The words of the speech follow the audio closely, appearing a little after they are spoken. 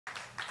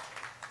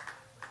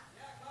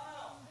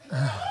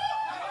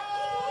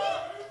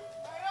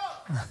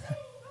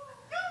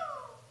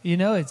You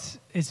know,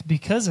 it's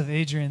because of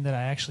Adrian that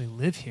I actually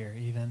live here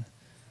even.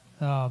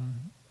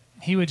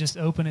 He would just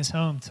open his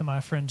home to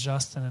my friend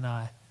Justin and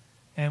I,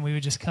 and we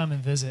would just come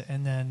and visit.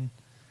 And then,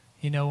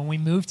 you know, when we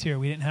moved here,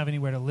 we didn't have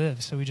anywhere to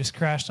live, so we just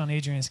crashed on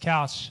Adrian's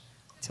couch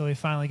until we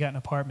finally got an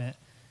apartment.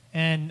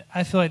 And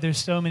I feel like there's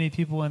so many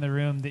people in the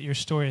room that your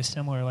story is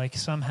similar. Like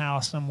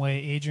somehow, some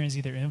way, Adrian's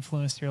either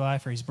influenced your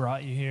life or he's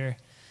brought you here.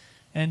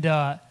 And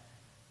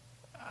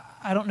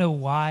I don't know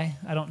why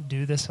I don't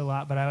do this a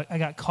lot, but I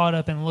got caught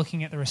up in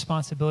looking at the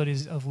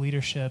responsibilities of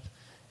leadership.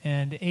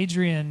 And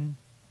Adrian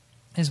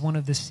is one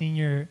of the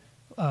senior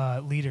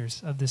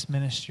leaders of this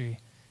ministry.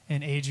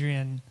 And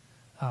Adrian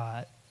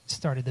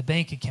started the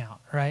bank account,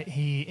 right?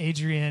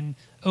 Adrian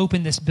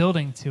opened this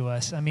building to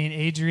us. I mean,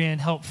 Adrian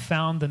helped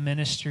found the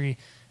ministry.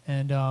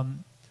 And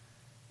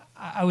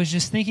I was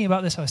just thinking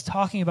about this. I was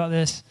talking about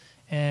this.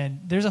 And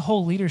there's a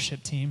whole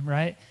leadership team,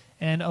 right?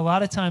 And a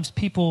lot of times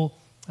people...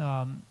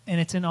 and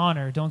it's an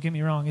honor, don't get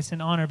me wrong, it's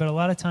an honor, but a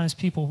lot of times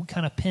people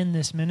kind of pin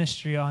this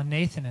ministry on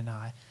Nathan and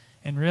I,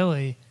 and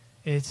really,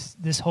 it's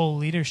this whole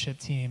leadership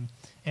team,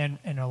 and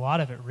a lot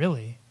of it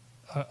really,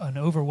 an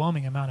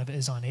overwhelming amount of it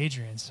is on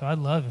Adrian, so I'd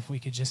love if we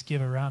could just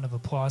give a round of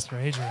applause for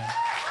Adrian.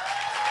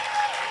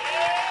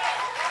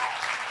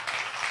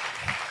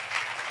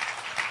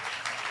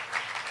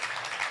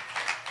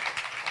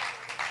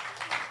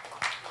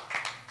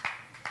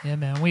 Yeah,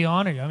 man, we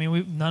honor you. I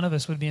mean, none of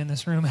us would be in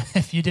this room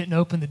if you didn't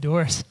open the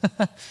doors.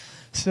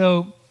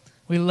 So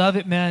we love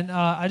it, man.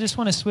 I just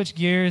want to switch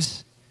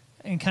gears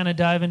and kind of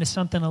dive into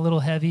something a little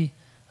heavy.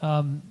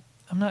 I'm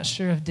not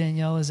sure if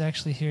Danielle is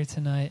actually here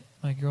tonight,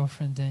 my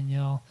girlfriend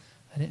Danielle.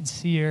 I didn't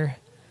see her.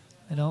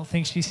 I don't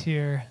think she's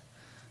here.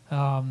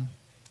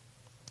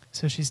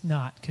 So she's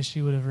not, because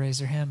she would have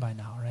raised her hand by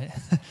now, right?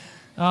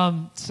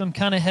 Some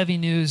kind of heavy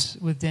news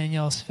with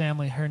Danielle's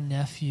family. Her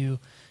nephew,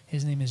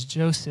 his name is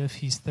Joseph.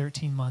 He's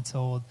 13 months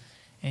old,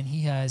 and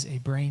he has a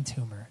brain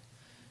tumor.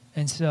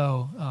 And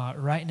so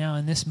right now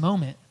in this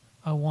moment,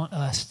 I want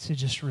us to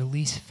just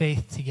release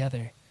faith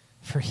together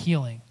for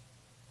healing.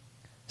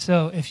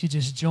 So if you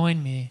just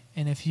join me,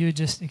 and if you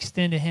just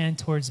extend a hand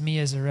towards me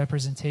as a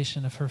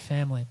representation of her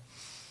family.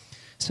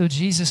 So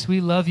Jesus,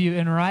 we love you,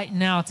 and right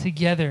now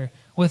together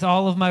with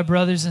all of my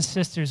brothers and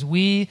sisters,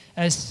 we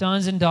as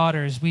sons and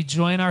daughters, we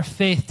join our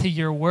faith to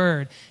your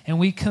word, and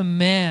we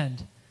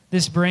command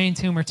this brain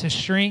tumor to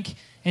shrink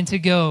and to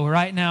go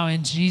right now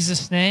in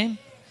Jesus' name.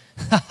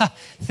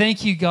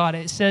 Thank you, God.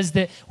 It says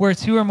that where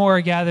two or more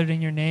are gathered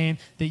in your name,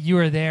 that you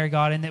are there,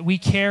 God, and that we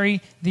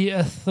carry the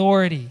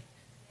authority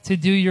to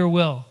do your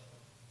will.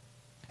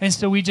 And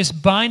so we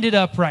just bind it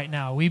up right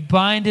now. We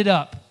bind it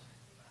up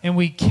and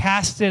we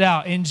cast it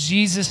out in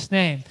Jesus'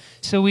 name.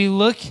 So we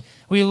look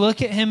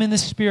at him in the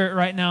spirit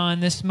right now in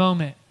this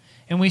moment,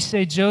 and we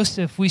say,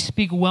 Joseph, we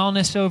speak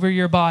wellness over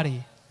your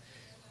body.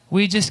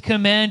 We just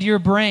command your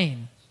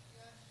brain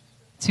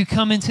to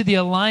come into the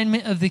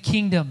alignment of the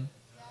kingdom,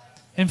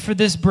 and for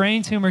this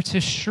brain tumor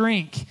to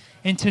shrink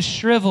and to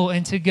shrivel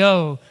and to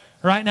go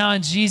right now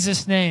in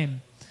Jesus'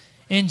 name.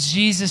 In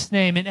Jesus'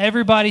 name. And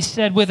everybody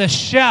said with a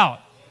shout,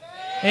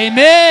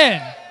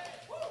 amen.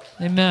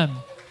 Amen.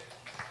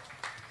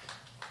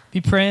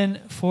 Be praying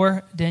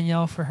for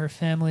Danielle, for her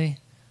family,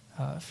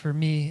 for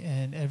me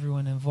and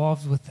everyone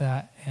involved with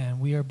that. And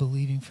we are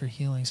believing for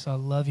healing. So I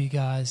love you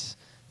guys.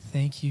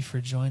 Thank you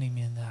for joining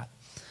me in that.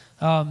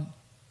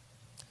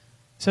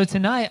 So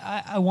tonight,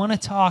 I want to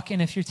talk,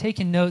 and if you're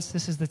taking notes,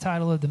 this is the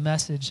title of the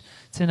message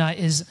tonight,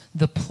 is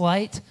The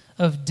Plight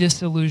of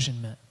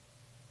Disillusionment.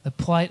 The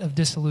Plight of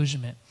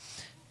Disillusionment.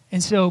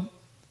 And so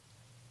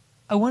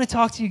I want to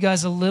talk to you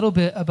guys a little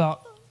bit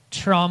about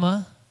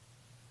trauma,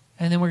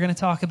 and then we're going to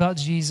talk about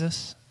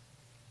Jesus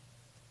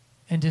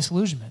and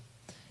disillusionment.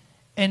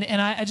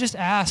 And I just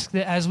ask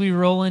that as we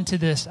roll into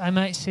this, I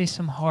might say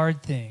some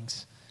hard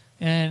things.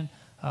 And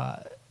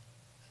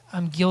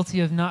I'm guilty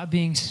of not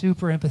being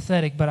super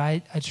empathetic, but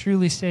I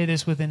truly say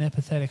this with an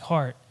empathetic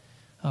heart.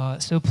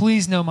 So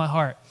please know my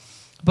heart.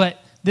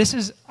 But this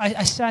is,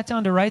 I sat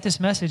down to write this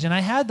message, and I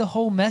had the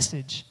whole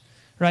message,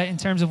 right, in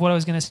terms of what I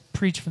was going to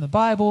preach from the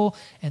Bible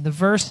and the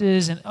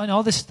verses and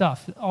all this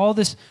stuff, all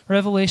this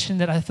revelation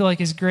that I feel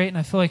like is great, and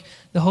I feel like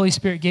the Holy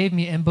Spirit gave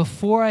me. And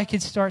before I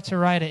could start to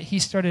write it, he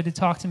started to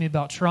talk to me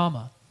about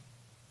trauma.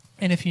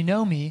 And if you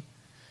know me,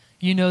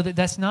 you know that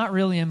that's not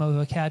really in my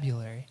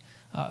vocabulary.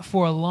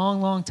 For a long,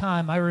 long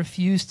time, I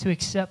refused to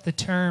accept the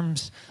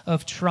terms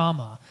of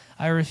trauma.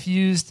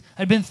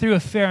 I'd been through a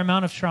fair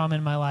amount of trauma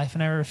in my life,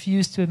 and I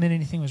refused to admit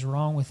anything was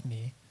wrong with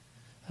me.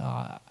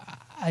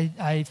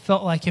 I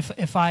felt like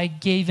if I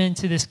gave in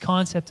to this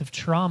concept of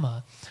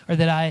trauma, or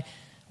that I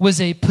was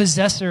a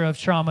possessor of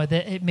trauma,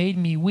 that it made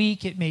me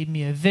weak, it made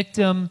me a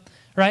victim,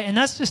 right? And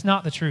that's just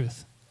not the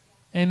truth.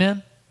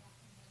 Amen?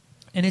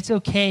 And it's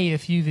okay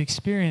if you've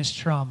experienced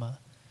trauma.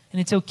 And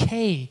it's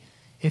okay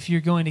if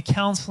you're going to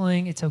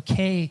counseling. It's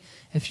okay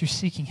if you're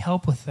seeking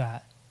help with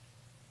that.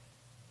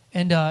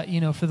 And,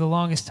 for the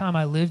longest time,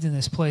 I lived in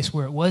this place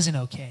where it wasn't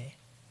okay.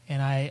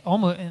 And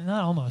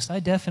I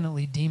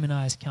definitely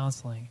demonized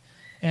counseling.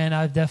 And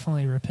I've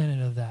definitely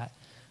repented of that.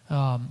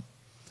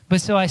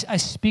 But so I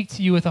speak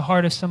to you with the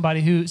heart of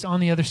somebody who's on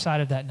the other side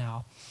of that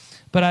now.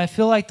 But I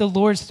feel like the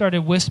Lord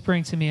started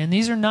whispering to me, and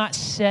these are not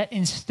set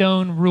in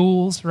stone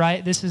rules,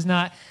 right? This is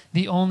not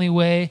the only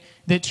way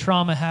that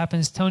trauma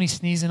happens. Tony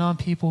sneezing on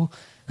people.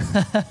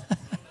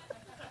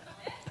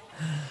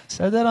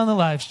 Said that on the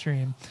live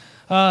stream.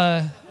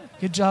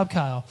 Good job,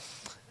 Kyle.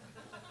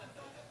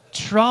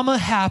 Trauma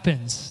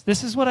happens.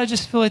 This is what I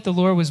just feel like the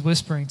Lord was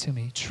whispering to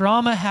me.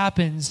 Trauma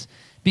happens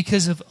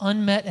because of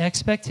unmet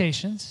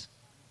expectations.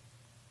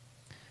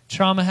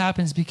 Trauma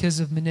happens because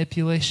of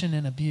manipulation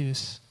and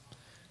abuse.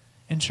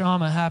 And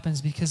trauma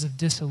happens because of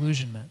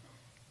disillusionment.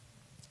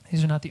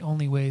 These are not the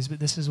only ways, but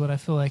this is what I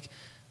feel like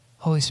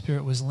Holy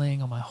Spirit was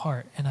laying on my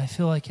heart. And I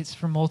feel like it's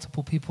for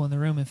multiple people in the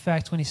room. In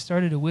fact, when he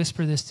started to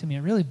whisper this to me,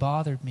 it really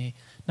bothered me.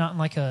 Not in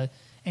like a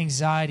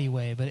anxiety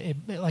way, but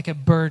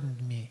it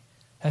burdened me.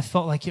 I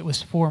felt like it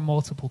was for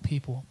multiple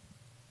people.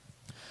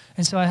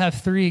 And so I have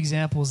 3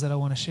 examples that I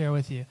want to share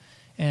with you.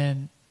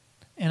 And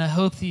I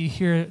hope that you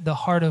hear the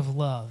heart of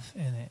love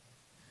in it.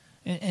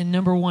 And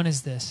number 1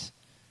 is this.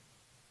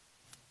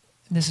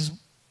 This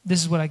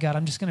is what I got.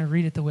 I'm just going to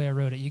read it the way I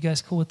wrote it. You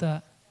guys cool with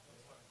that?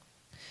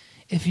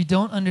 If you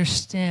don't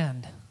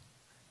understand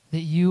that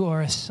you are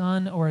a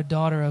son or a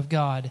daughter of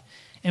God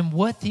and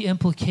what the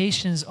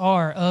implications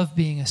are of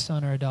being a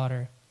son or a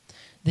daughter,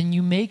 then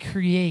you may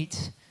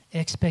create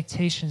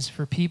expectations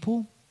for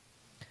people,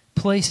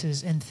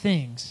 places, and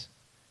things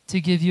to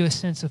give you a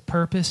sense of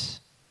purpose,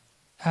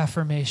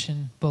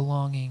 affirmation,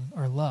 belonging,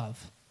 or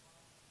love.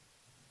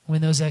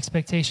 When those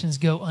expectations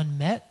go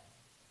unmet,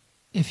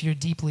 if you're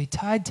deeply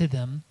tied to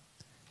them,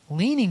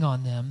 leaning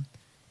on them,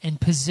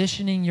 and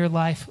positioning your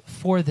life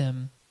for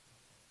them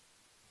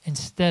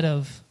instead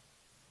of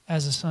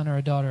as a son or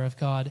a daughter of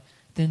God,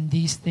 then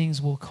these things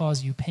will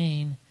cause you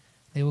pain,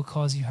 they will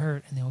cause you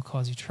hurt, and they will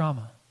cause you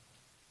trauma.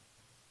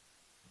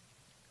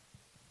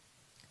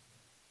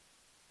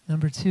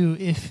 Number 2,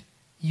 if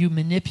you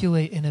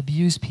manipulate and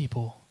abuse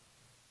people,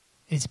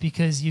 it's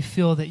because you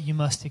feel that you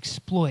must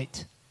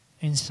exploit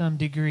in some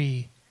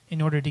degree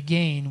in order to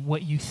gain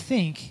what you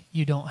think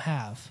you don't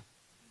have.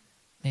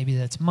 Maybe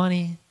that's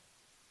money,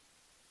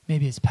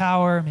 maybe it's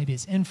power, maybe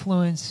it's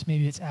influence,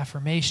 maybe it's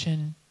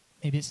affirmation,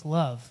 maybe it's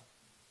love.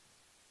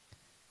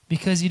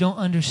 Because you don't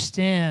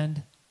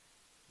understand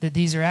that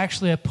these are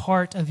actually a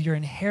part of your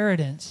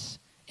inheritance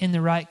in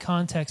the right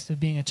context of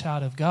being a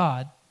child of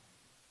God,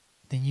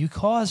 then you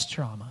cause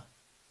trauma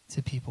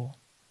to people.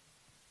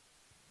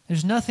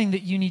 There's nothing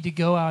that you need to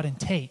go out and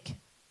take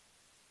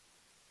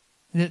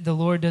that the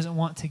Lord doesn't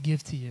want to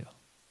give to you.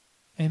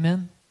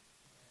 Amen?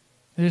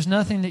 There's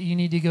nothing that you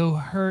need to go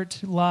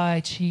hurt, lie,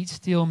 cheat,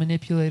 steal,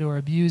 manipulate, or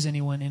abuse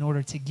anyone in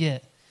order to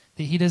get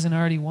that he doesn't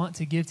already want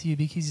to give to you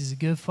because he's a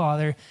good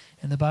father,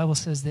 and the Bible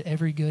says that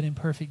every good and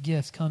perfect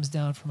gift comes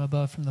down from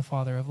above from the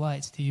Father of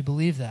lights. Do you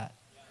believe that?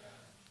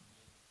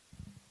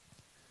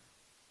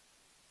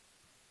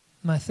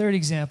 My 3rd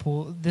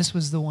example, this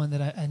was the one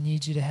that I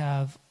need you to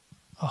have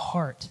a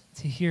heart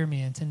to hear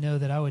me and to know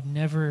that I would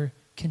never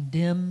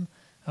condemn,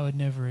 I would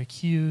never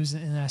accuse,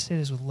 and I say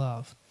this with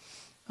love.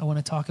 I want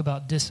to talk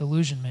about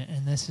disillusionment,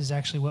 and this is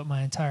actually what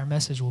my entire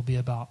message will be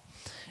about.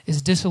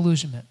 Is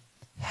disillusionment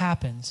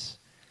happens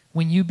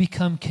when you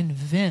become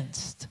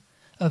convinced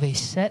of a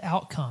set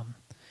outcome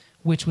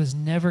which was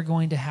never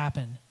going to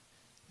happen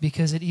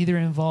because it either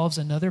involves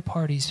another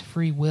party's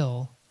free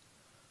will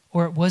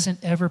or it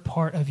wasn't ever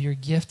part of your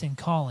gift and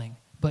calling,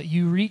 but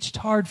you reached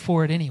hard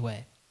for it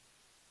anyway.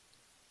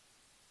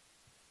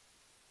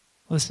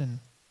 Listen,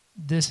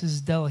 this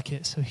is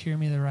delicate, so hear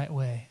me the right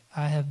way.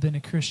 I have been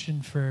a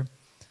Christian for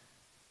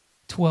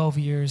 12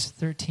 years,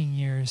 13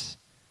 years,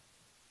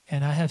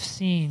 and I have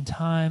seen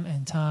time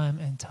and time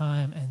and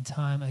time and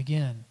time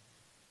again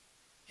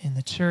in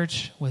the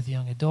church with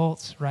young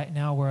adults, right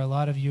now where a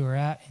lot of you are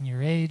at in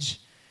your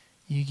age,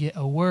 you get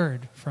a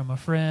word from a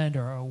friend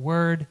or a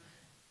word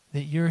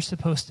that you're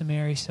supposed to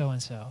marry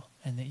so-and-so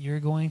and that you're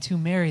going to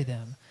marry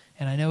them.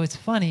 And I know it's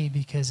funny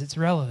because it's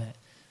relevant,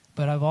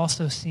 but I've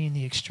also seen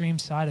the extreme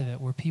side of it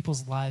where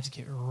people's lives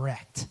get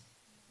wrecked.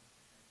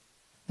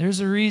 There's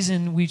a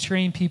reason we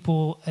train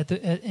people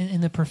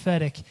in the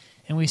prophetic,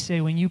 and we say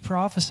when you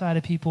prophesy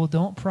to people,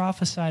 don't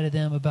prophesy to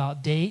them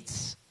about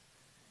dates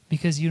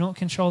because you don't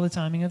control the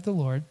timing of the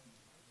Lord.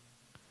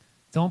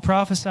 Don't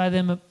prophesy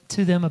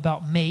to them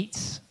about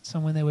mates,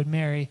 someone they would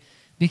marry,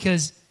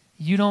 because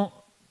you don't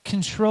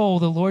control,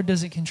 the Lord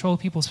doesn't control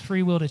people's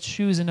free will to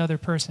choose another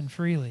person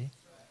freely.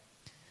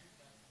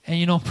 And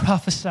you don't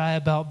prophesy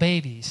about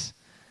babies,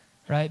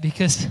 right?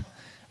 Because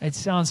it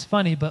sounds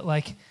funny, but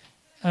like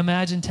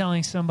imagine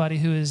telling somebody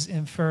who is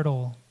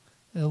infertile,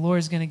 the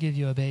Lord's going to give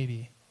you a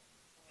baby,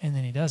 and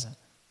then he doesn't.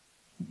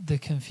 The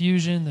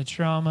confusion, the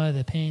trauma,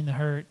 the pain, the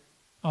hurt,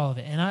 all of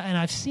it. And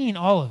I've seen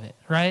all of it,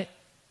 right?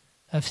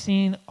 I've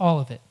seen all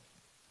of it.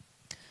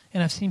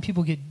 And I've seen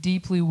people get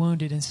deeply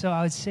wounded. And so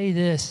I would say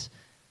this,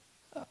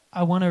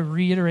 I want to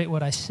reiterate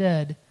what I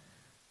said.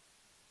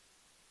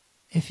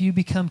 if you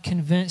become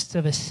convinced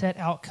of a set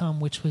outcome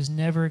which was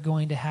never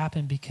going to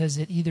happen because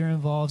it either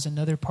involves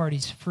another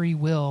party's free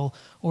will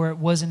or it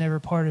wasn't ever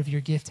part of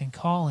your gift and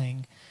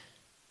calling,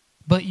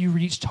 but you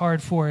reached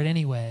hard for it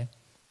anyway,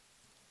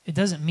 it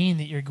doesn't mean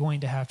that you're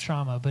going to have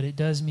trauma, but it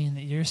does mean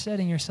that you're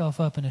setting yourself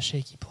up in a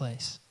shaky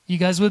place. You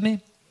guys with me?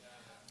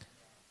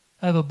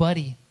 I have a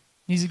buddy.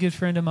 He's a good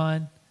friend of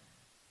mine.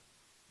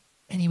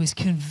 And he was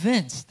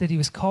convinced that he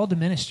was called to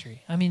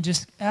ministry. I mean,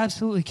 just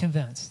absolutely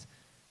convinced.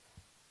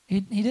 He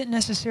didn't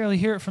necessarily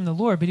hear it from the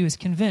Lord, but he was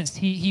convinced.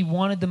 He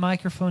wanted the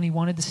microphone. He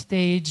wanted the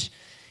stage.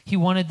 He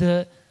wanted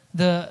the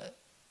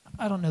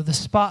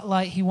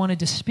spotlight. He wanted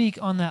to speak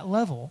on that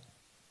level.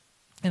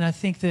 And I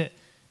think that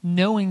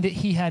knowing that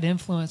he had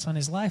influence on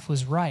his life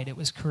was right. It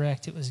was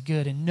correct. It was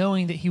good. And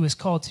knowing that he was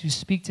called to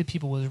speak to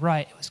people was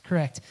right. It was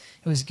correct.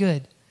 It was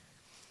good.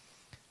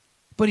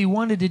 But he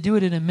wanted to do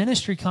it in a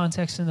ministry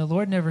context, and the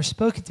Lord never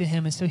spoke it to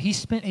him. And so he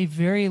spent a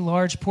very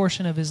large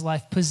portion of his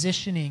life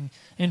positioning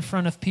in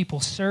front of people,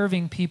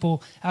 serving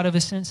people out of a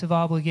sense of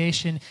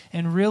obligation,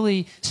 and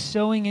really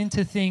sowing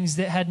into things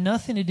that had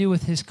nothing to do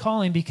with his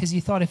calling, because he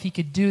thought if he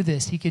could do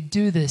this, he could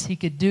do this, he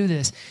could do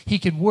this, he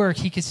could work,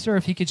 he could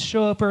serve, he could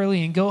show up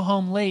early and go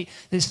home late,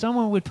 that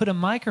someone would put a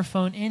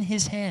microphone in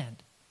his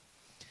hand.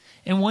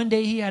 And one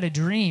day he had a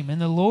dream,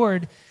 and the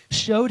Lord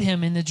showed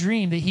him in the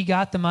dream that he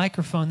got the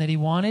microphone that he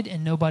wanted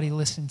and nobody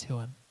listened to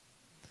him.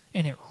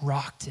 And it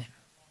rocked him.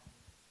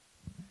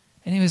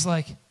 And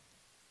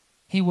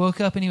he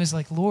woke up and he was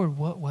like, Lord,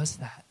 what was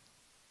that?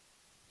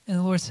 And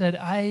the Lord said,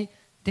 I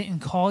didn't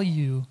call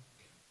you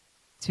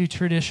to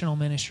traditional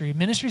ministry.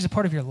 Ministry is a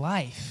part of your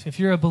life. If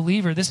you're a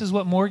believer, this is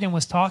what Morgan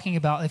was talking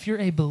about. If you're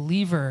a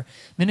believer,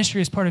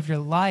 ministry is part of your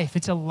life.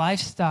 It's a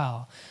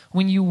lifestyle.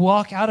 When you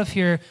walk out of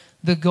here,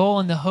 the goal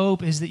and the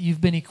hope is that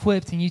you've been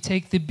equipped and you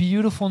take the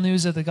beautiful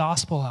news of the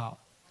gospel out,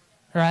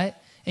 right?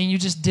 And you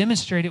just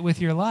demonstrate it with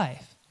your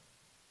life.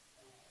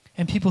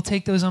 And people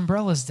take those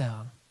umbrellas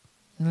down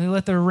and they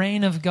let the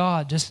rain of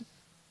God just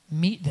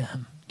meet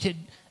them, get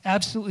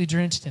absolutely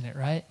drenched in it,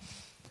 right?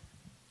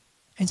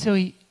 And so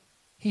he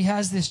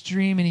has this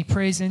dream and he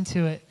prays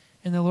into it.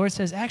 And the Lord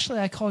says, actually,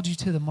 I called you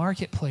to the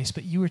marketplace,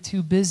 but you were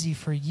too busy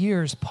for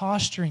years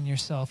posturing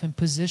yourself and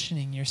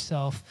positioning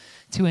yourself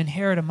to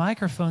inherit a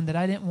microphone that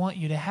I didn't want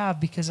you to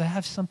have because I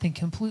have something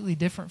completely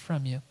different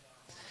from you.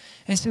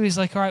 And so he's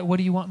like, all right, what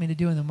do you want me to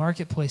do in the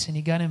marketplace? And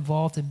he got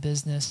involved in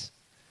business.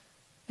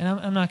 And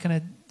I'm not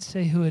going to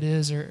say who it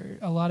is, or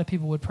a lot of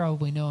people would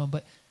probably know him,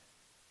 but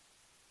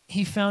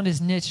he found his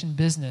niche in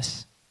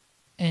business,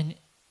 and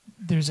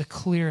there's a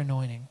clear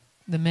anointing.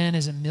 The man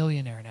is a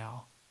millionaire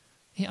now.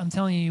 I'm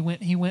telling you,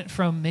 he went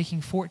from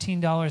making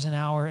 $14 an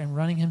hour and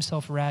running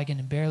himself ragged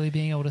and barely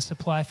being able to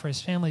supply for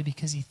his family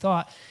because he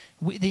thought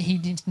that he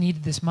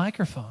needed this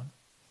microphone.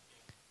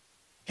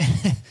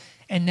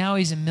 And now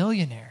he's a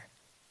millionaire,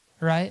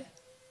 right?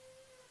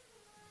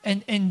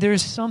 And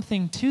there's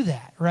something to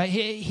that,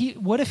 right?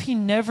 What if he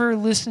never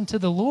listened to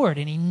the Lord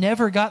and he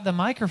never got the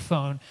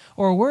microphone?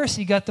 Or worse,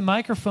 he got the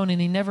microphone and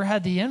he never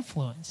had the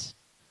influence.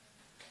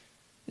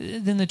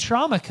 Then the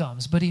trauma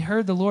comes, but he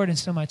heard the Lord. And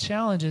so my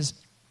challenge is,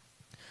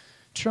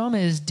 trauma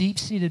is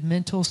deep-seated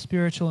mental,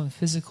 spiritual, and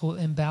physical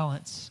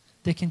imbalance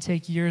that can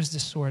take years to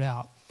sort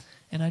out.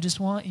 And I just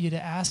want you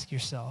to ask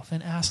yourself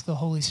and ask the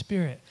Holy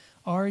Spirit,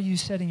 are you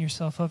setting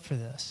yourself up for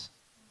this?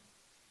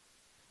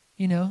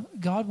 You know,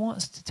 God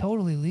wants to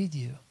totally lead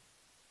you,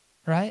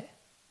 right?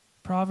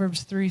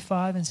 Proverbs 3,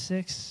 5, and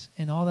 6,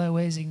 in all thy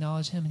ways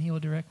acknowledge him and he will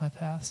direct my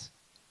paths,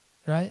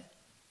 right?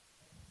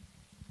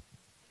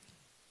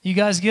 You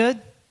guys good?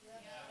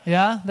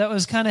 Yeah? That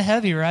was kind of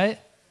heavy, right?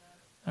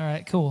 All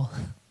right, cool.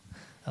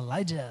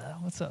 Elijah,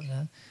 what's up,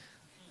 man?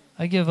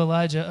 I give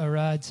Elijah a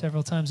ride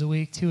several times a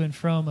week to and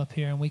from up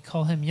here, and we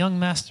call him Young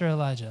Master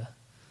Elijah.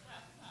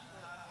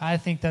 I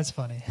think that's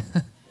funny.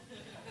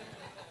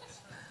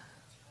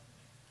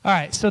 All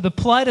right, so the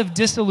plight of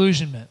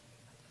disillusionment.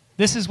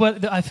 This is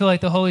what I feel like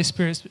the Holy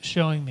Spirit's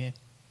showing me.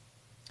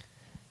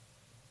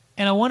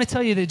 And I want to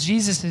tell you that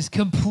Jesus is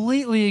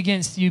completely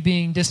against you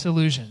being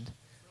disillusioned.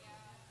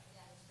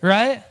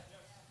 Right?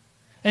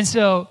 And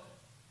so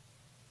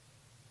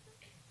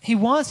he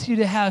wants you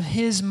to have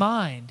his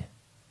mind.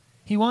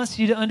 He wants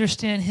you to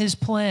understand his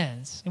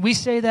plans. And we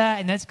say that,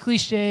 and that's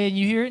cliche, and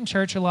you hear it in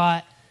church a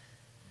lot.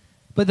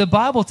 But the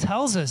Bible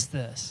tells us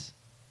this.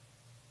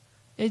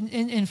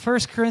 In 1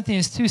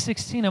 Corinthians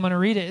 2:16, I'm going to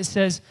read it. It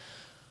says,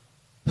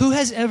 who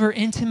has ever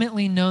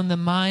intimately known the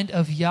mind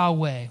of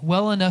Yahweh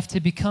well enough to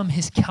become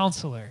his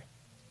counselor?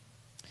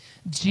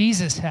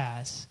 Jesus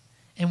has,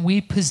 and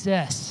we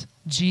possess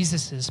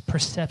Jesus'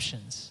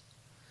 perceptions.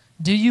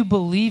 Do you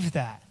believe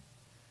that?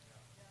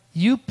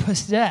 You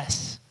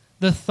possess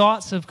the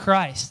thoughts of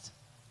Christ.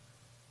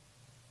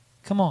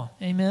 Come on,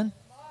 amen?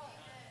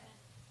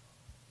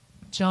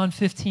 John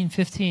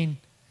 15:15,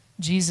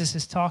 Jesus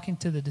is talking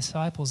to the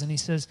disciples and he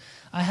says,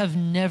 I have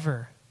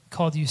never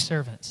called you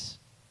servants,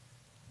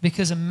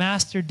 because a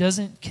master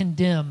doesn't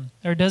condemn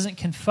or doesn't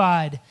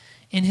confide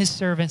in his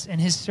servants, and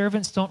his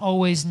servants don't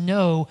always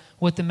know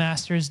what the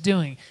master is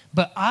doing.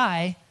 But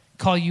I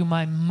call you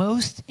my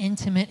most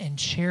intimate and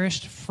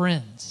cherished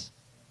friends.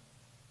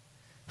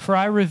 For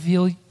I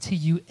reveal to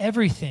you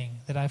everything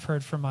that I've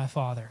heard from my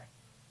Father.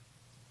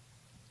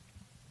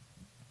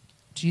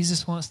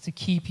 Jesus wants to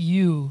keep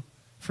you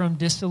from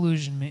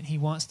disillusionment. He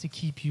wants to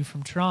keep you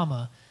from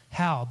trauma.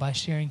 How? By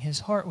sharing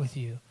his heart with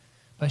you,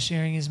 by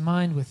sharing his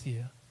mind with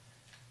you,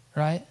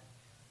 right?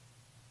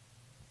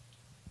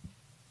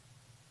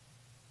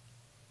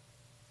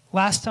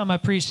 Last time I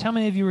preached, how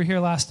many of you were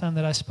here last time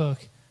that I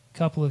spoke? A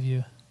couple of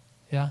you,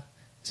 yeah?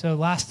 So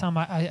last time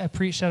I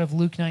preached out of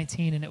Luke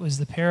 19, and it was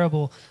the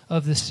parable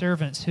of the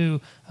servants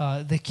who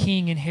the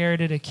king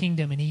inherited a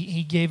kingdom, and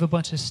he gave a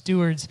bunch of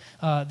stewards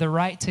the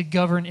right to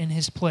govern in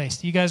his place.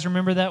 Do you guys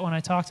remember that when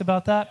I talked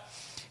about that?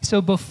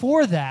 So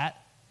before that,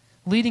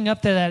 leading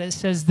up to that, it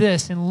says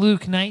this in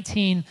Luke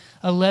 19,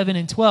 11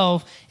 and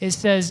 12. It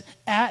says,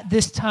 at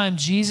this time,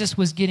 Jesus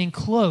was getting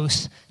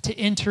close to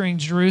entering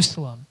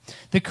Jerusalem.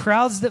 The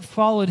crowds that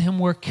followed him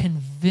were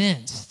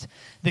convinced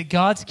that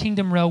God's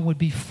kingdom realm would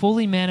be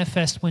fully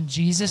manifest when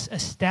Jesus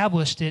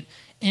established it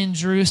in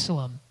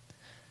Jerusalem.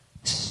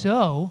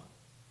 So,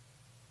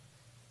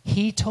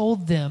 he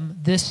told them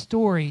this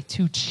story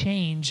to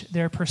change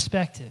their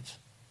perspective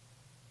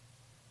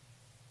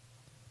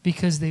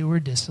because they were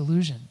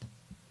disillusioned.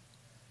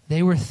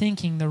 They were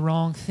thinking the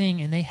wrong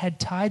thing, and they had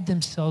tied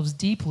themselves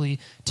deeply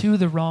to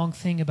the wrong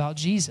thing about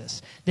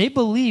Jesus. They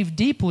believed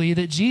deeply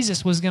that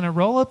Jesus was going to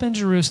roll up in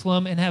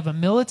Jerusalem and have a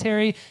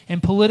military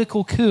and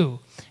political coup.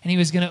 And he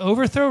was going to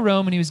overthrow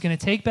Rome, and he was going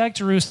to take back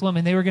Jerusalem,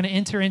 and they were going to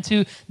enter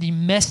into the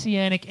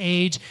Messianic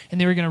age,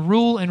 and they were going to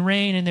rule and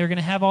reign, and they were going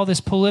to have all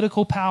this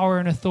political power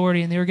and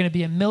authority, and they were going to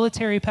be a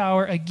military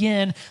power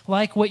again,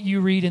 like what you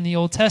read in the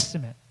Old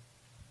Testament.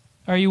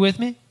 Are you with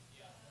me?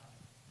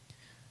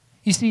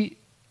 You see,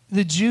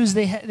 the Jews,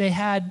 they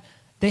had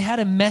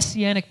a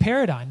messianic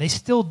paradigm. They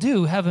still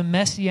do have a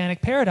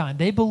messianic paradigm.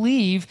 They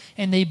believe,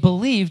 and they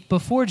believed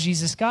before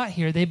Jesus got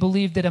here, they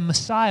believed that a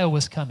Messiah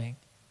was coming.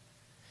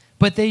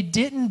 But they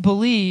didn't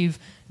believe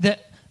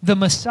that the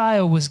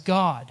Messiah was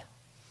God.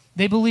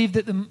 They believed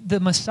that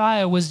the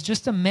Messiah was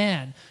just a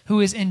man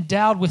who is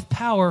endowed with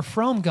power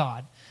from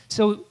God.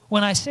 So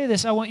when I say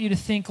this, I want you to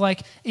think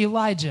like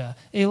Elijah,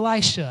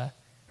 Elisha,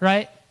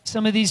 right?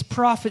 Some of these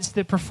prophets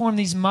that perform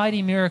these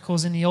mighty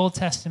miracles in the Old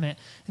Testament,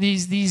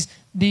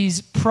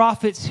 these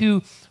prophets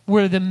who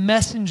were the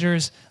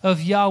messengers of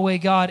Yahweh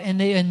God, and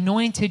they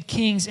anointed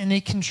kings, and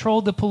they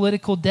controlled the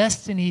political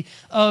destiny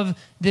of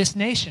this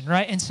nation,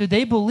 right? And so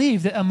they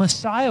believed that a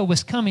Messiah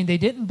was coming. They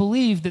didn't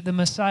believe that the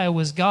Messiah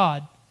was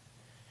God.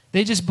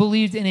 They just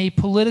believed in a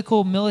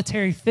political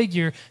military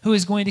figure who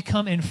is going to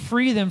come and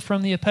free them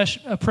from the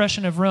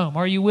oppression of Rome.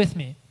 Are you with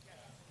me?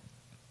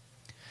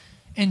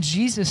 And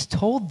Jesus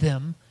told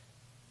them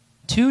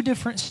two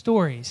different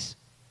stories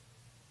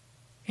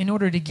in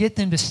order to get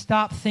them to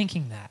stop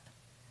thinking that,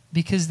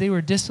 because they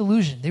were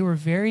disillusioned. They were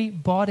very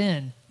bought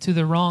in to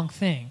the wrong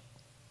thing.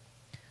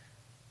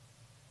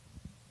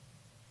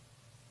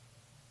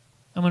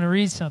 I'm going to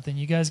read something.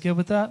 You guys good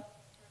with that?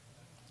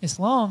 It's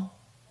long.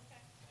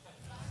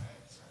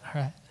 All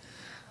right.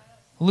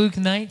 Luke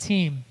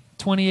 19,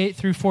 28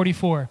 through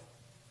 44.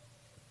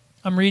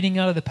 I'm reading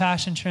out of the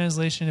Passion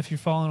Translation if you're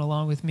following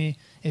along with me.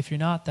 If you're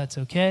not, that's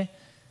okay.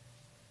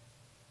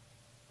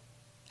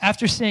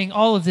 After saying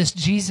all of this,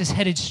 Jesus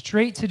headed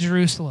straight to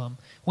Jerusalem.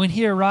 When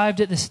he arrived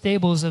at the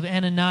stables of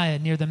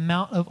Ananias near the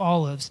Mount of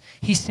Olives,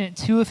 he sent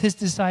two of his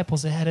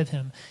disciples ahead of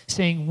him,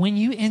 saying, when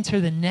you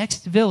enter the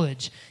next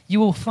village, you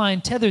will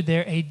find tethered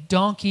there a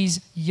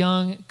donkey's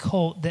young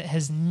colt that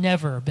has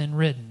never been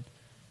ridden.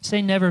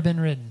 Say, never been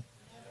ridden.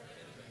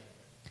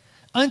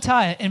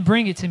 Untie it and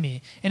bring it to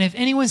me. And if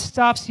anyone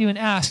stops you and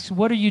asks,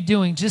 what are you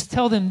doing? Just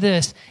tell them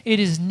this, it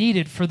is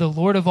needed for the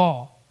Lord of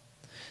all.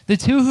 The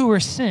two who were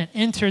sent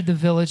entered the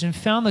village and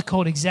found the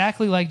colt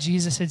exactly like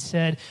Jesus had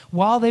said.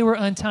 While they were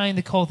untying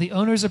the colt, the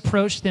owners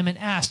approached them and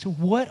asked,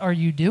 what are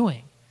you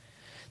doing?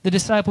 The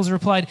disciples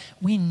replied,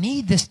 we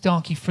need this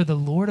donkey for the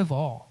Lord of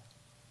all.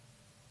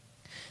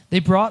 They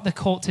brought the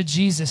colt to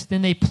Jesus.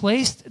 Then they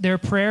placed their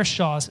prayer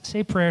shawls,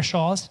 say prayer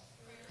shawls,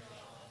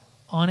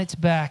 on its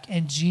back,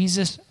 and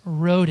Jesus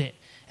rode it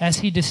as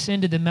he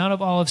descended the Mount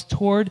of Olives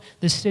toward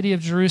the city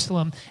of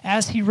Jerusalem.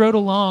 As he rode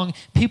along,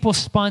 people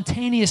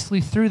spontaneously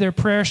threw their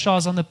prayer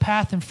shawls on the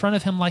path in front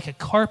of him like a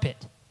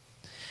carpet.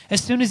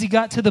 As soon as he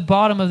got to the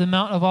bottom of the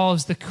Mount of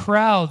Olives, the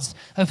crowds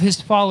of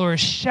his followers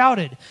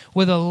shouted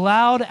with a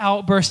loud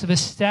outburst of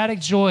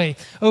ecstatic joy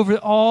over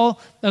all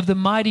of the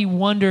mighty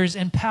wonders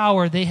and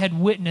power they had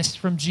witnessed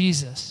from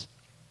Jesus.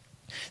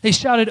 They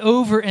shouted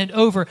over and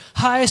over,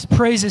 highest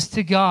praises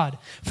to God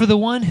for the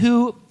one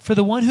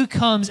who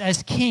comes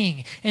as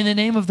king in the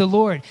name of the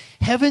Lord.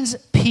 Heaven's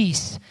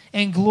peace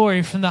and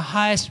glory from the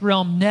highest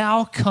realm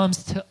now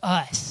comes to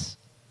us.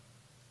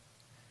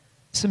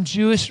 Some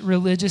Jewish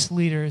religious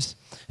leaders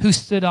who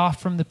stood off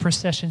from the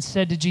procession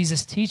said to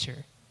Jesus,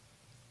 teacher,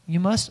 you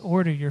must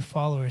order your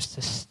followers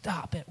to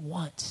stop at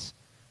once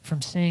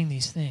from saying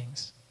these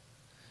things.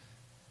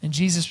 And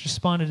Jesus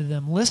responded to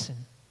them, listen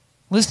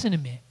to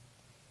me.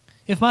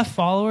 If my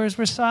followers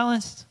were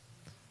silenced,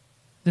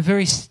 The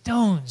very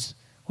stones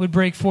would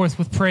break forth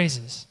with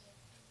praises.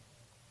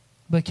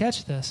 But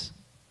catch this.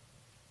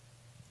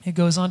 It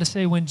goes on to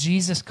say, when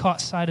Jesus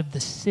caught sight of the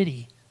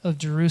city of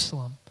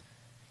Jerusalem,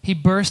 he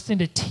burst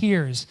into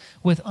tears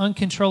with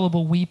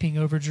uncontrollable weeping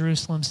over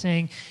Jerusalem,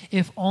 saying,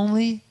 if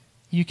only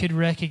you could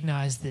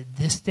recognize that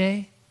this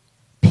day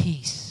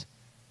peace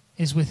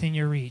is within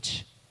your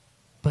reach,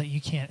 but you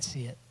can't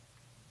see it.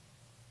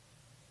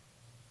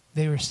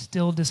 They were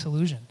still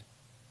disillusioned.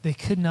 They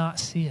could not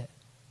see it.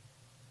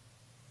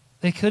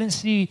 They couldn't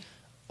see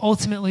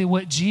ultimately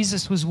what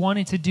Jesus was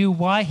wanting to do,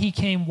 why he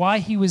came, why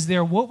he was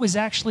there, what was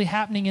actually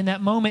happening in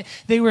that moment.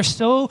 They were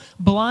so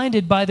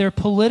blinded by their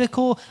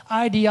political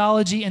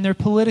ideology and their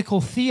political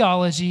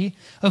theology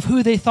of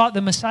who they thought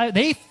the Messiah.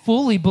 They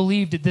fully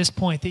believed at this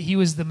point that he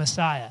was the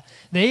Messiah.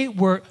 They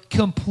were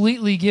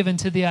completely given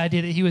to the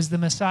idea that he was the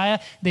Messiah.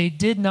 They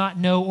did not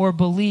know or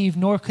believe,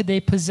 nor could they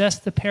possess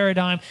the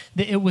paradigm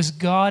that it was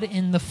God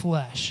in the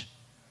flesh.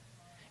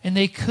 And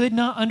they could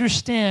not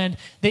understand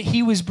that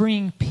he was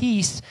bringing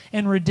peace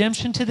and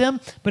redemption to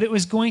them, but it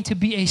was going to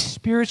be a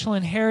spiritual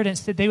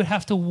inheritance that they would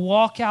have to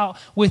walk out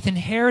with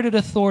inherited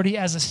authority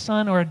as a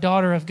son or a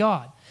daughter of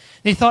God.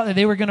 They thought that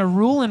they were going to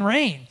rule and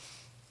reign,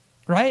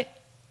 right?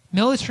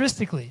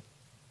 Militaristically.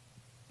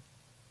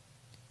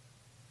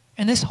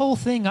 And this whole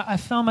thing, I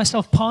found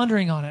myself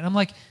pondering on it. I'm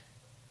like,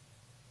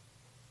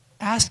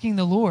 asking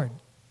the Lord,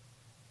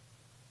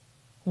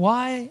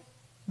 why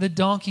the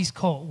donkey's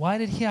colt? Why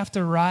did he have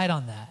to ride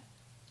on that?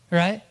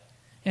 Right?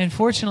 And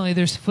fortunately,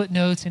 there's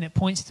footnotes and it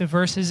points to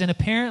verses. And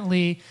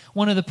apparently,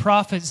 one of the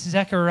prophets,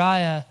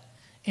 Zechariah,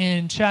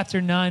 in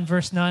chapter 9,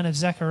 verse 9 of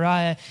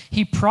Zechariah,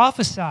 he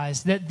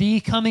prophesies that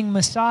the coming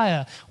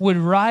Messiah would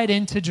ride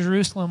into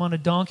Jerusalem on a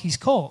donkey's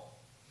colt.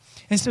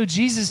 And so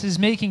Jesus is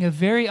making a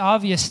very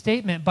obvious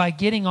statement by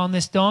getting on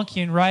this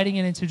donkey and riding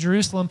it into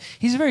Jerusalem.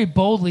 He's very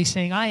boldly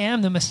saying, I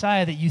am the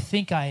Messiah that you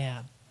think I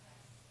am.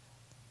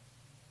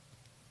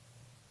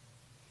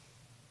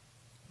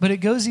 But it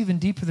goes even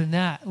deeper than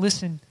that.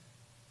 Listen,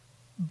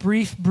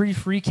 brief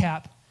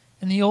recap.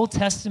 In the Old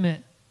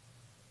Testament,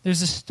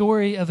 there's a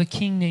story of a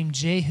king named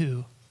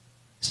Jehu.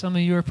 Some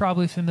of you are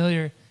probably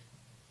familiar.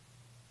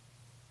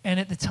 And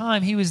at the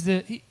time, he was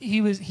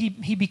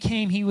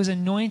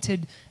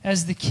anointed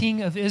as the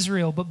king of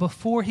Israel. But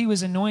before he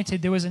was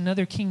anointed, there was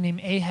another king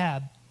named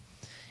Ahab.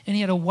 And he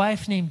had a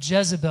wife named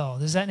Jezebel.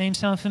 Does that name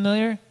sound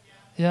familiar?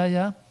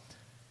 Yeah.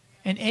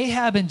 And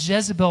Ahab and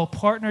Jezebel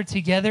partnered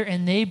together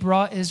and they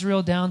brought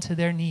Israel down to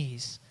their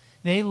knees.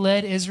 They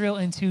led Israel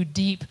into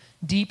deep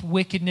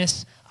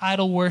wickedness,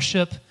 idol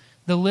worship.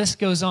 The list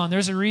goes on.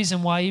 There's a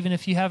reason why, even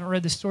if you haven't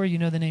read the story, you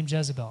know the name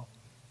Jezebel.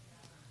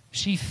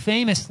 She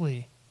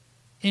famously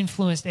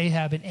influenced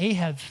Ahab, and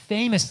Ahab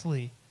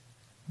famously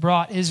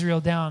brought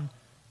Israel down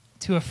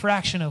to a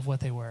fraction of what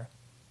they were.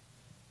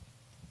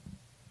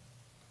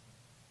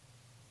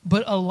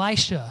 But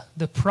Elisha,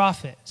 the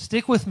prophet,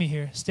 stick with me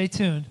here, stay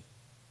tuned.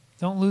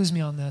 Don't lose me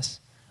on this.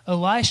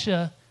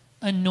 Elisha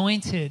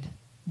anointed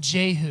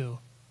Jehu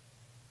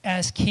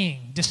as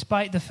king,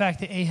 despite the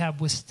fact that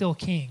Ahab was still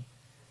king.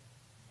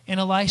 And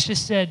Elisha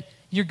said,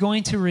 you're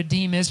going to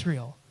redeem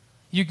Israel.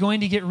 You're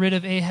going to get rid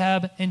of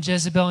Ahab and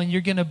Jezebel, and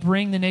you're going to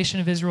bring the nation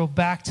of Israel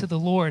back to the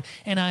Lord.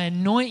 And I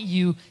anoint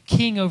you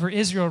king over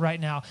Israel right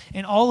now.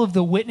 And all of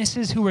the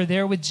witnesses who were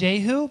there with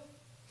Jehu,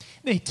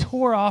 they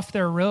tore off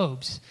their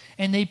robes,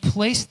 and they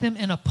placed them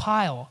in a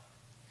pile.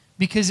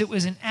 Because it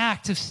was an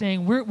act of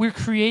saying, we're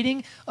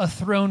creating a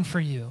throne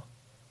for you.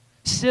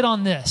 Sit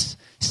on this.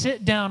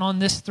 Sit down on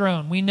this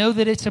throne. We know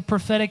that it's a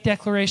prophetic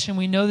declaration.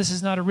 We know this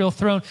is not a real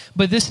throne,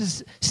 but this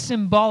is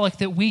symbolic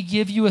that we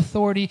give you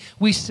authority.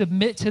 We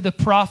submit to the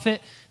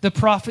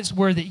prophet's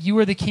word that you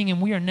are the king, and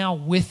we are now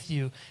with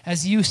you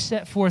as you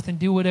set forth and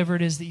do whatever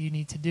it is that you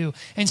need to do.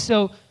 And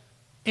so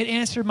it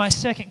answered my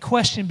second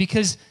question,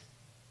 because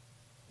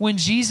when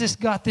Jesus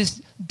got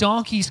this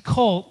donkey's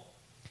colt,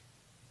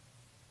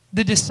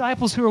 the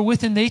disciples who were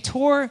with him, they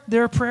tore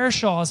their prayer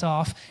shawls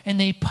off and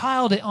they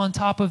piled it on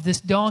top of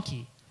this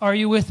donkey. Are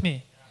you with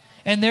me?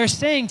 And they're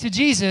saying to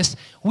Jesus,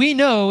 we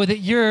know that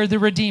you're the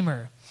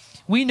Redeemer.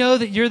 We know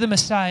that you're the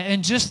Messiah.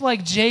 And just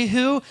like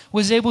Jehu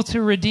was able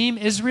to redeem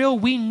Israel,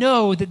 we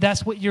know that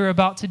that's what you're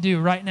about to do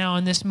right now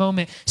in this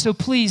moment. So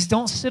please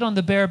don't sit on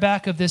the bare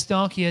back of this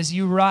donkey as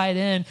you ride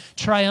in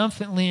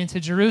triumphantly into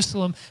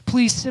Jerusalem.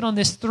 Please sit on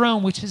this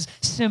throne, which is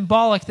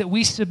symbolic that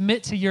we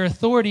submit to your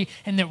authority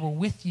and that we're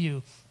with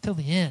you till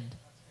the end.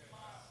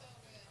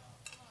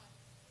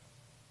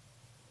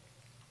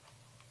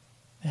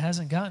 It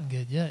hasn't gotten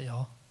good yet,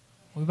 y'all.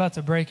 We're about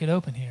to break it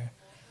open here.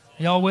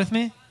 Y'all with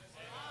me?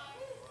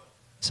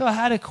 So I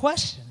had a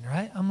question,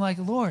 right? I'm like,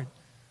 Lord,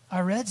 I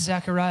read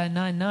Zechariah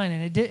 9:9,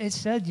 and it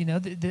said, you know,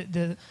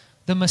 the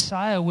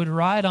Messiah would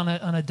ride on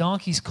a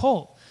donkey's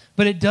colt.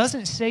 But it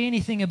doesn't say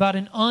anything about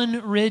an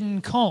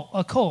unridden colt,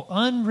 a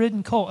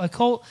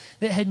colt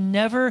that had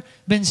never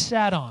been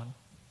sat on.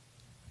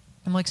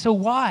 I'm like, so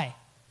why?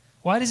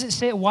 Why does it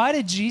say it? Why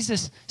did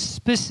Jesus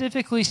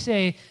specifically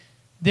say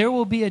there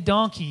will be a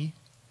donkey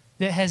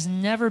that has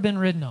never been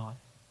ridden on?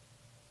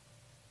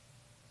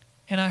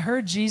 And I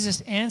heard Jesus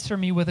answer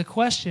me with a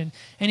question.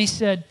 And he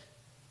said,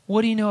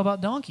 what do you know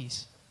about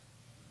donkeys?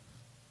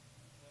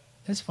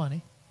 It's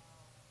funny.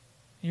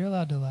 You're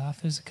allowed to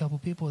laugh. There's a couple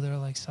people that are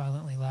like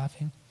silently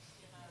laughing.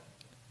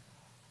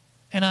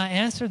 And I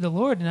answered the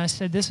Lord and I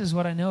said, this is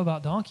what I know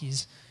about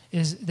donkeys,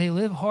 is they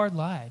live hard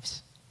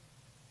lives.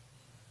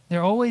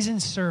 They're always in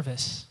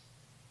service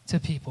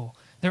to people.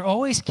 They're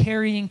always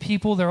carrying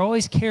people. They're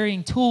always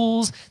carrying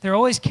tools. They're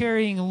always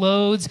carrying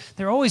loads.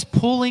 They're always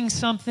pulling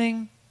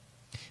something.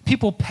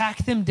 People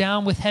pack them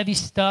down with heavy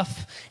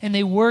stuff, and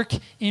they work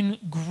in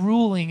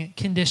grueling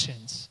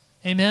conditions.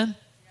 Amen?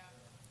 Yeah.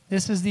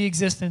 This is the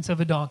existence of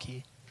a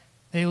donkey.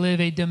 They live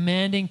a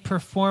demanding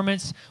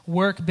performance,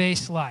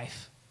 work-based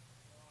life.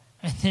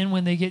 And then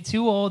when they get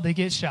too old, they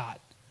get shot.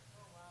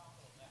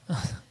 I'm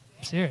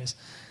serious.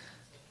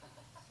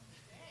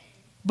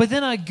 But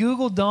then I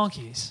Googled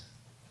donkeys.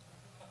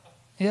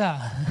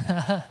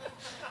 Yeah.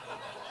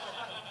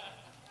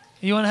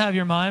 You want to have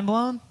your mind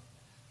blown?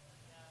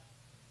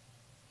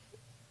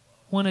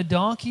 When a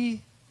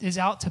donkey is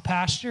out to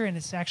pasture and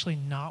it's actually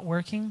not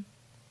working,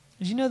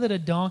 did you know that a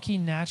donkey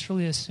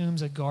naturally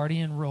assumes a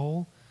guardian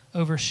role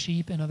over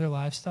sheep and other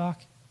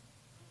livestock?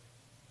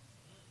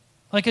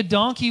 Like a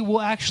donkey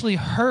will actually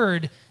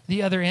herd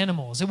the other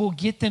animals. It will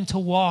get them to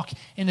walk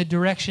in the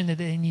direction that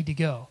they need to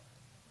go.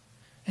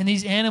 And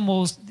these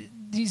animals,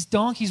 these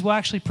donkeys will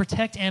actually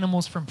protect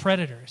animals from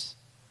predators.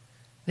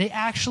 They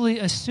actually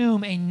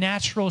assume a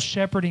natural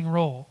shepherding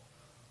role.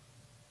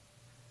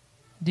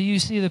 Do you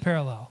see the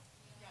parallel?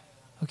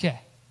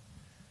 Okay.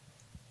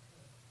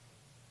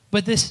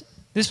 But this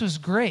was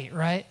great,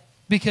 right?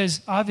 Because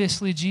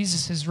obviously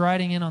Jesus is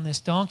riding in on this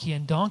donkey,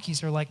 and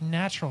donkeys are like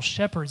natural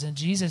shepherds, and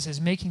Jesus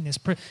is making this...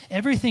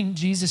 everything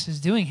Jesus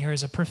is doing here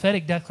is a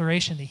prophetic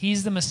declaration that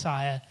he's the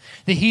Messiah,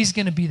 that he's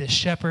going to be the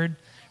shepherd,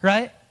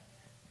 right?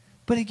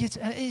 But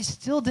it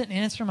still didn't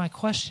answer my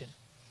question.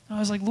 I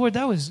was like, Lord,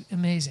 that was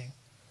amazing.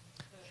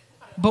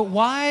 But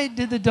why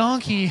did the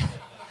donkey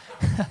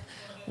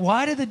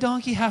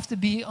have to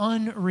be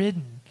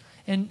unridden?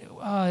 And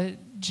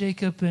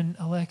Jacob and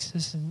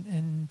Alexis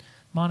and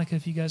Monica,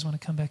 if you guys want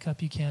to come back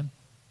up, you can.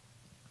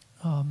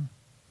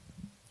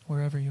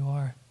 Wherever you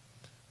are.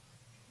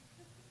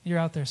 You're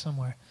out there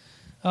somewhere.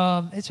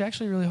 It's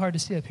actually really hard to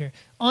see up here.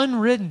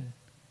 Unridden.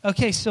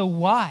 Okay, so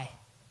why?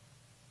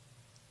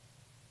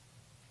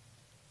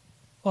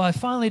 Well, I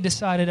finally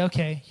decided,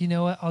 okay, you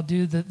know what? I'll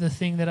do the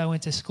thing that I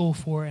went to school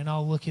for, and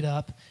I'll look it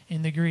up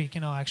in the Greek,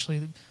 and I'll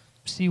actually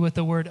see what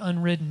the word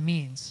unridden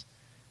means.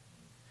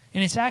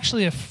 And it's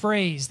actually a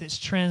phrase that's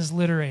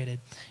transliterated.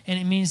 And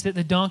it means that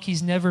the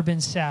donkey's never been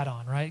sat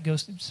on, right? It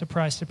goes,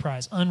 surprise,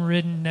 surprise.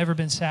 Unridden, never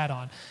been sat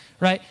on,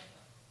 right?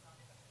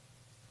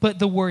 But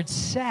the word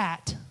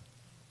sat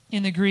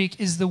in the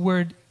Greek is the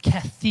word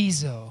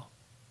kathizo.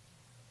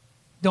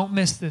 Don't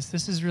miss this.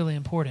 This is really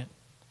important.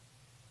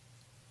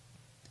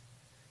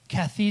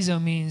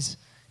 Kathizo means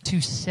to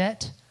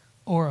set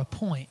or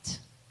appoint,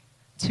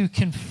 to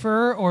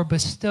confer or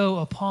bestow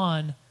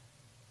upon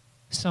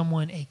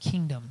someone a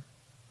kingdom.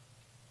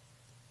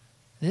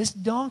 This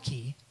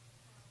donkey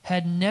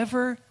had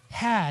never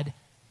had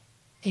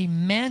a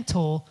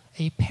mantle,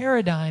 a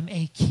paradigm,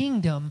 a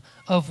kingdom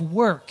of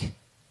work,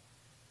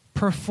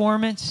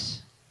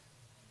 performance,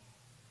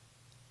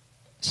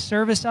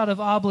 service out of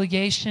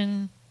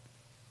obligation,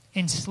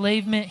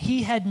 enslavement.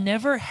 He had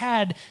never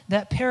had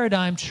that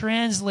paradigm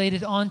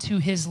translated onto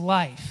his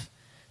life.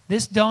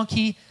 This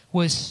donkey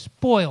was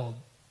spoiled.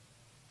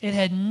 It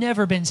had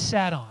never been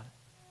sat on.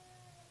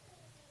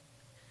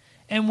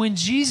 And when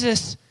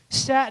Jesus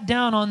sat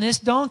down on this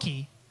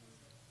donkey,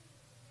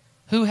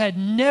 who had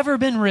never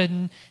been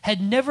ridden,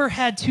 had never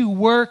had to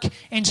work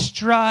and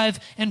strive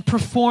and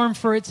perform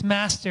for its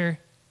master,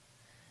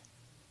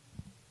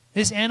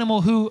 this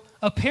animal who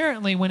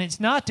apparently, when it's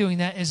not doing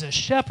that, is a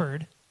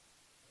shepherd,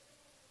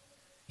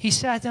 he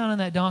sat down on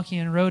that donkey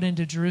and rode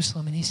into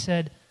Jerusalem, and he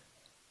said,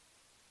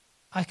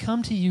 I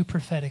come to you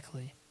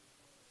prophetically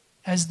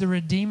as the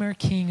Redeemer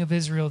King of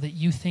Israel that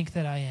you think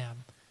that I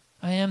am.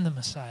 I am the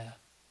Messiah.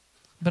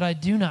 But I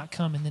do not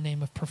come in the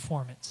name of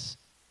performance.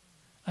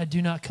 I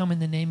do not come in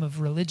the name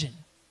of religion.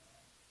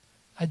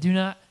 I do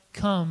not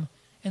come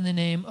in the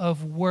name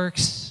of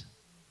works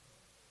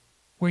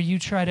where you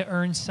try to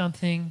earn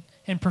something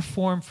and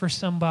perform for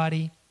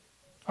somebody.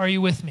 Are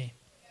you with me?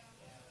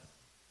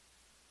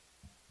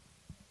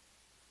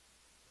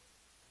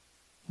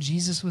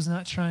 Jesus was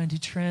not trying to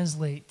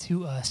translate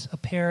to us a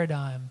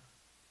paradigm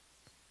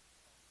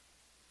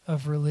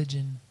of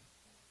religion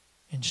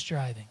and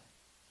striving.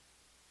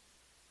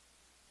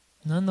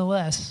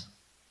 Nonetheless,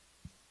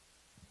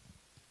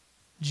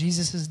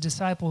 Jesus'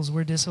 disciples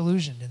were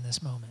disillusioned in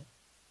this moment.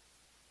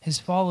 His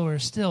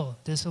followers still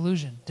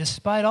disillusioned,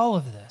 despite all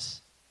of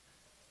this.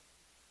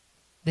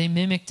 They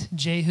mimicked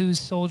Jehu's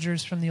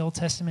soldiers from the Old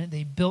Testament.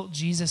 They built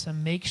Jesus a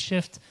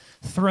makeshift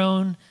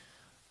throne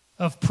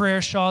of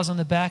prayer shawls on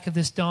the back of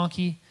this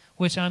donkey,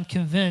 which I'm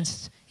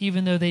convinced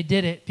even though they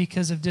did it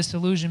because of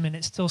disillusionment.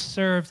 It still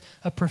served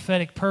a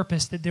prophetic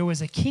purpose, that there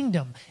was a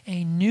kingdom,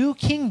 a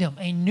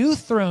new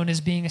throne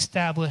is being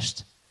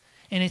established,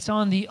 and it's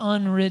on the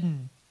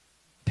unridden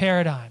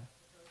paradigm.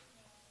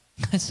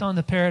 It's on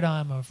the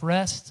paradigm of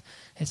rest.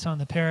 It's on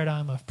the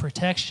paradigm of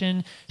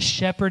protection,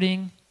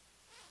 shepherding.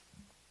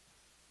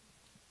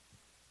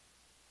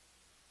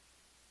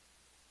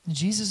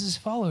 Jesus'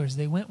 followers,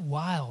 they went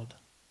wild.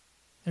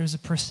 There's a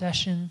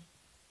procession.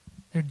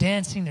 They're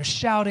dancing. They're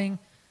shouting.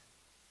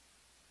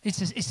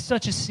 It's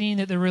such a scene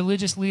that the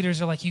religious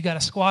leaders are like, you got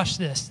to squash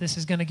this. This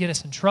is going to get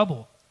us in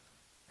trouble.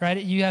 Right?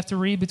 You have to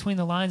read between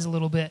the lines a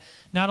little bit.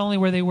 Not only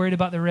were they worried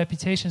about their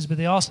reputations, but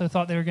they also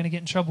thought they were going to get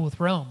in trouble with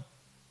Rome.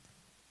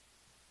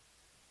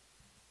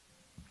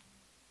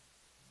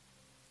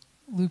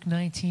 Luke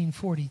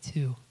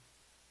 19:42.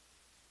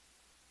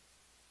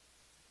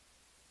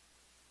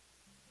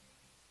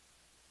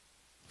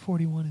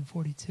 (41 and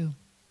 42).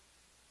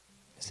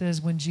 It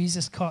says, when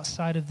Jesus caught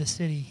sight of the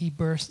city, he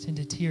burst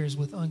into tears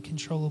with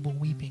uncontrollable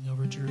weeping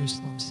over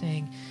Jerusalem,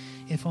 saying,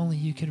 if only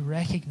you could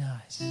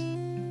recognize,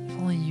 if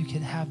only you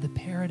could have the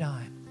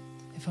paradigm,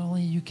 if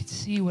only you could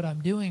see what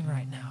I'm doing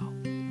right now.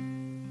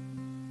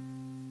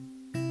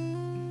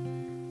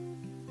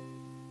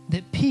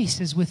 That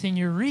peace is within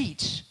your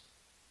reach,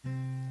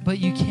 but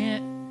you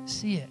can't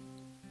see it.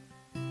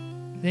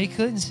 They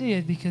couldn't see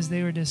it because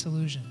they were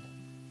disillusioned.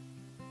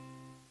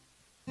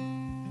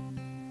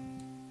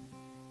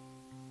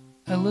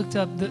 I looked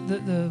up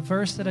the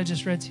verse that I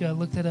just read to you. I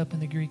looked it up in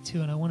the Greek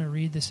too, and I want to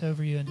read this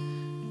over you. And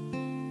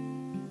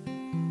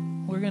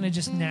we're going to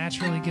just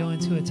naturally go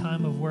into a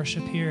time of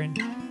worship here.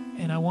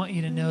 And I want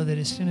you to know that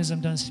as soon as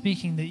I'm done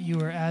speaking, that you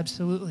are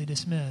absolutely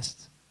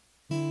dismissed.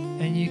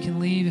 And you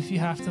can leave if you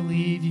have to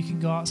leave. You can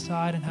go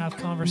outside and have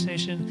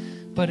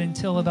conversation. But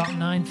until about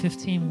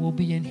 9:15, we'll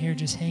be in here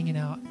just hanging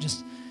out,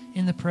 just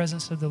in the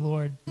presence of the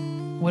Lord.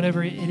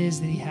 Whatever it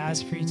is that he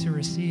has for you to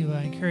receive,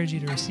 I encourage you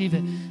to receive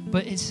it.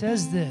 But it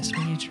says this,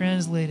 when you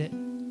translate it,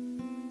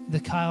 the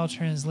Kyle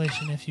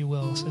translation, if you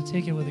will, so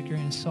take it with a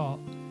grain of salt.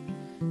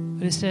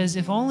 But it says,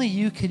 if only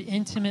you could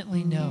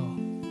intimately know,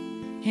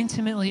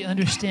 intimately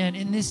understand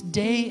in this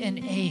day and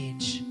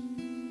age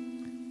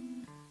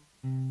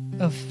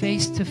of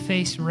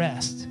face-to-face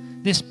rest,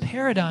 this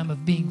paradigm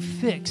of being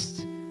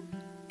fixed,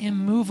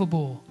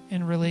 immovable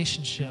in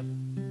relationship,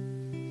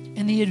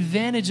 and the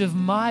advantage of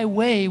my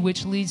way,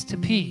 which leads to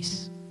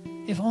peace.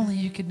 If only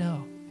you could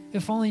know.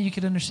 If only you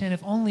could understand.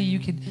 If only you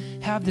could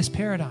have this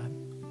paradigm.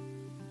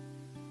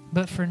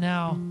 But for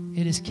now,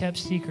 it is kept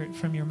secret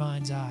from your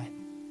mind's eye.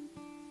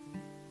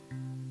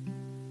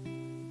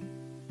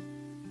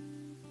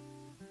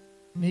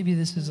 Maybe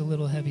this is a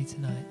little heavy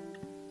tonight,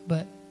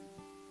 but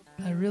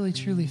I really,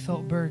 truly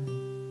felt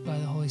burdened by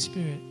the Holy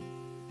Spirit.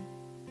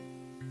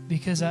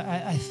 Because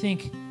I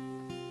think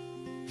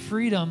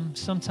freedom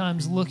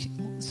sometimes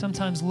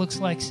looks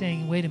like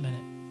saying, wait a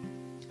minute,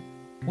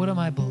 what am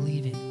I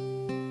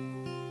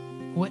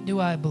believing? What do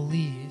I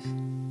believe?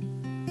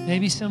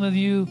 Maybe some of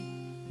you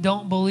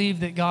don't believe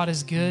that God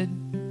is good,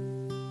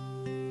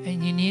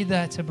 and you need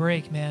that to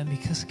break, man,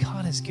 because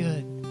God is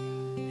good.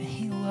 And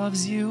he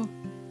loves you.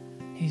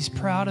 He's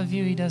proud of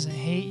you. He doesn't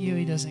hate you.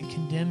 He doesn't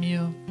condemn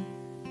you.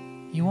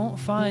 You won't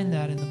find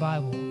that in the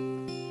Bible.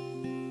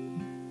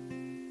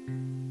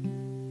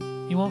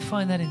 You won't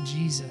find that in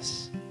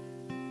Jesus.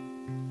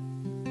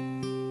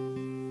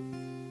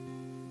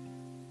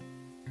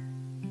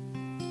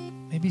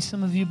 Maybe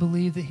some of you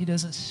believe that he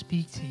doesn't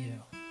speak to you.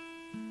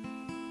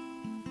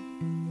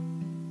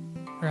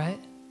 Right?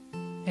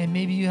 And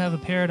maybe you have a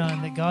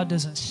paradigm that God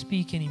doesn't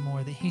speak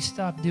anymore, that he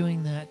stopped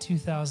doing that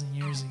 2,000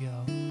 years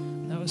ago.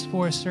 That was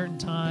for a certain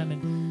time,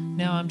 and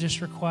now I'm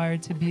just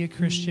required to be a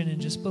Christian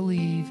and just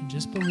believe,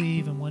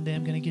 and one day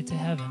I'm going to get to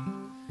heaven.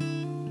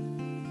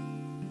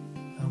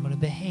 I'm going to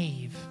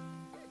behave.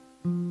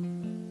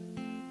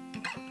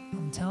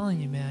 I'm telling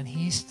you, man,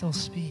 he still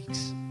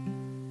speaks.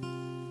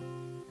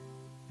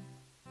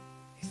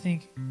 You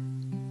think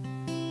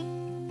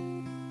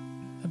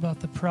about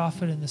the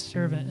prophet and the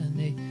servant, and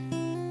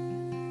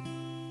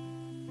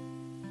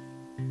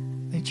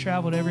they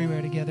traveled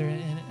everywhere together,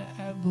 and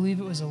I believe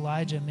it was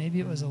Elijah, maybe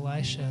it was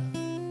Elisha.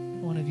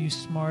 One of you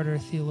smarter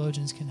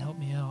theologians can help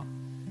me out.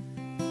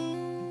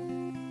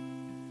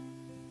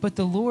 But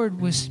the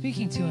Lord was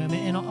speaking to him,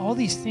 and all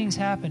these things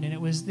happened, and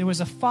there was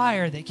a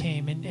fire that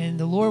came, and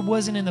the Lord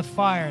wasn't in the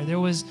fire. There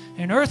was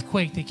an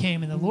earthquake that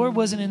came, and the Lord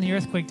wasn't in the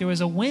earthquake. There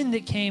was a wind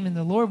that came, and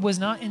the Lord was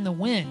not in the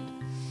wind.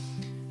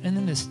 And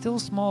then the still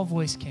small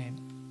voice came.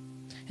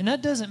 And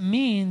that doesn't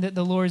mean that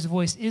the Lord's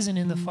voice isn't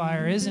in the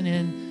fire, isn't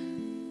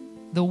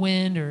in the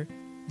wind or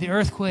the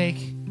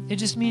earthquake. It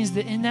just means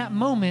that in that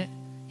moment,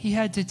 he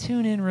had to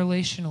tune in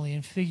relationally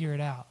and figure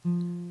it out.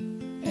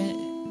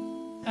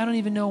 And I don't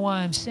even know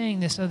why I'm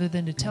saying this other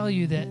than to tell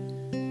you that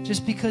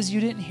just because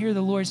you didn't hear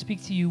the Lord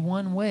speak to you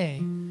one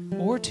way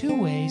or two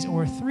ways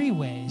or three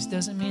ways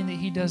doesn't mean that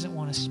he doesn't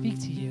want to speak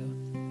to you.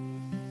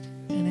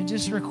 And it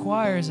just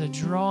requires a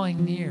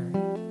drawing near,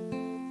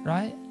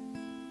 right?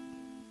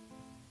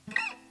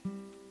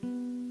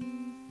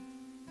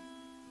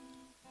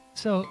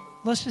 So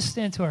let's just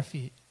stand to our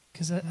feet,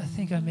 because I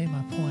think I made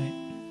my point.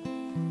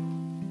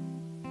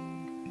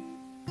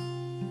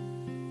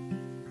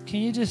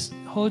 Can you just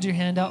hold your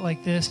hand out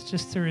like this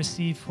just to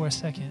receive for a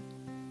second?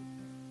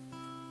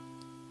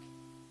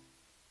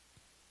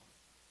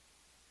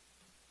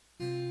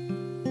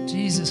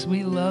 Jesus,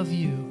 we love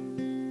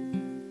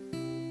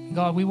you.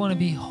 God, we want to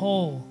be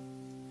whole.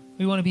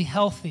 We want to be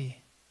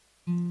healthy,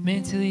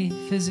 mentally,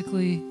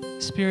 physically,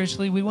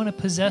 spiritually. We want to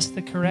possess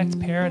the correct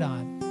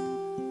paradigm.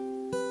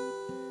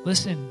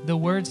 Listen, the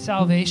word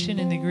salvation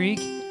in the Greek,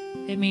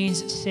 it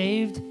means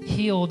saved,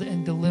 healed,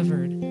 and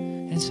delivered.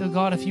 And so,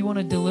 God, if you want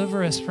to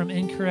deliver us from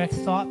incorrect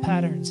thought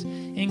patterns,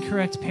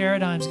 incorrect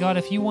paradigms, God,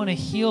 if you want to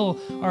heal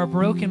our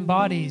broken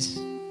bodies,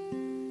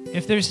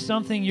 if there's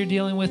something you're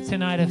dealing with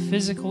tonight, a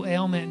physical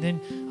ailment,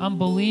 then I'm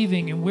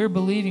believing and we're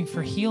believing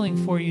for healing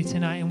for you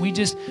tonight. And we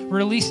just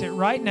release it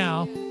right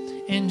now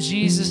in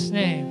Jesus'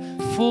 name.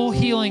 Full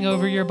healing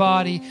over your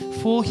body,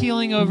 full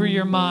healing over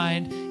your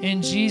mind.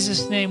 In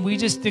Jesus' name, we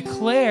just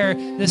declare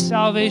the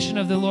salvation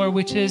of the Lord,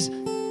 which is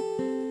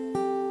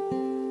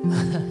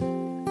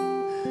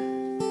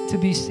to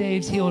be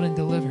saved, healed, and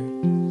delivered.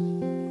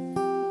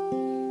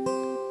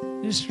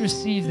 Just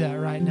receive that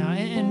right now.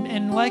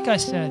 And like I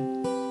said,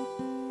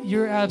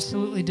 you're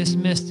absolutely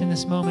dismissed in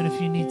this moment if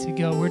you need to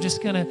go. We're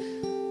just gonna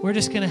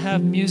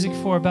have music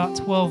for about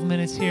 12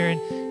 minutes here,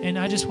 and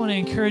I just want to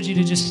encourage you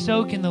to just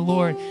soak in the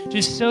Lord,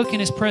 just soak in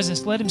His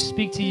presence. Let Him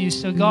speak to you.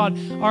 So God,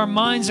 our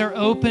minds are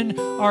open,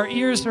 our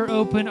ears are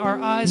open, our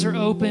eyes are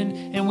open,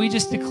 and we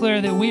just declare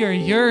that we are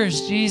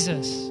yours,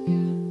 Jesus.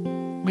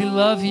 We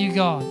love you,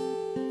 God.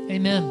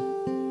 Amen.